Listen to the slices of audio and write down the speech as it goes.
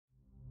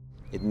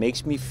It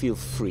makes me feel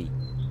free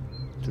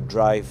to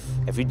drive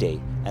every day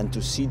and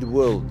to see the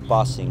world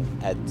passing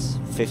at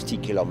 50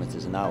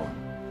 kilometers an hour.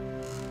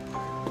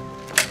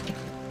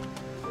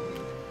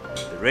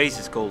 The race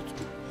is called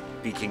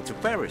Peking to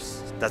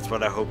Paris. That's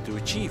what I hope to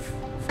achieve.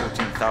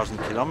 14,000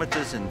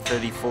 kilometers in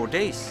 34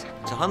 days.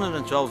 It's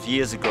 112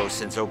 years ago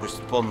since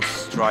Auguste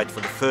Pons tried for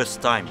the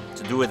first time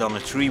to do it on a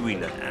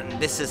three-wheeler, and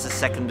this is the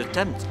second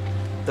attempt.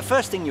 The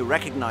first thing you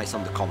recognize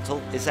on the Contal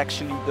is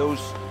actually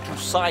those two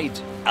side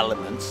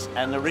elements,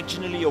 and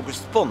originally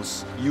Auguste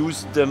Pons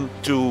used them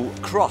to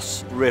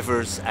cross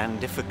rivers and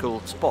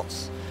difficult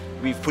spots.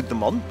 We've put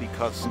them on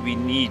because we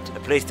need a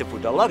place to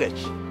put our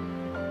luggage.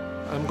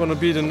 I'm gonna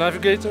be the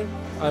navigator.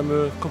 I'm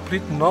a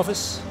complete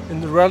novice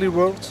in the rally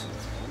world,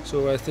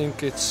 so I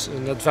think it's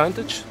an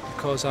advantage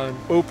because I'm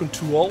open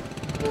to all.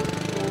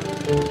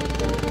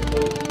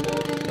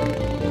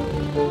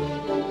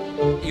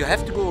 You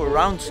have to go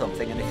around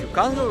something, and if you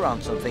can't go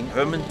around something,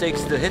 Herman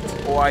takes the hit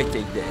or I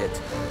take the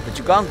hit. But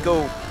you can't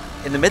go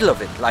in the middle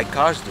of it like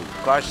cars do.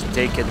 Cars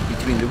take it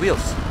between the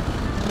wheels.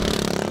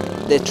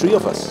 There are three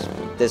of us.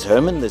 There's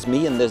Herman, there's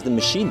me, and there's the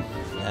machine.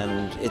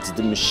 And it's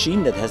the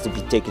machine that has to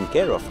be taken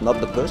care of,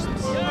 not the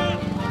persons.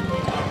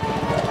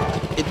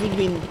 It would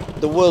mean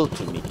the world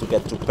to me to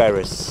get to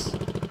Paris.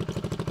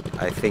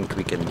 I think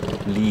we can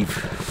leave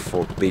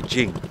for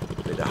Beijing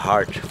with a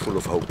heart full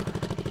of hope.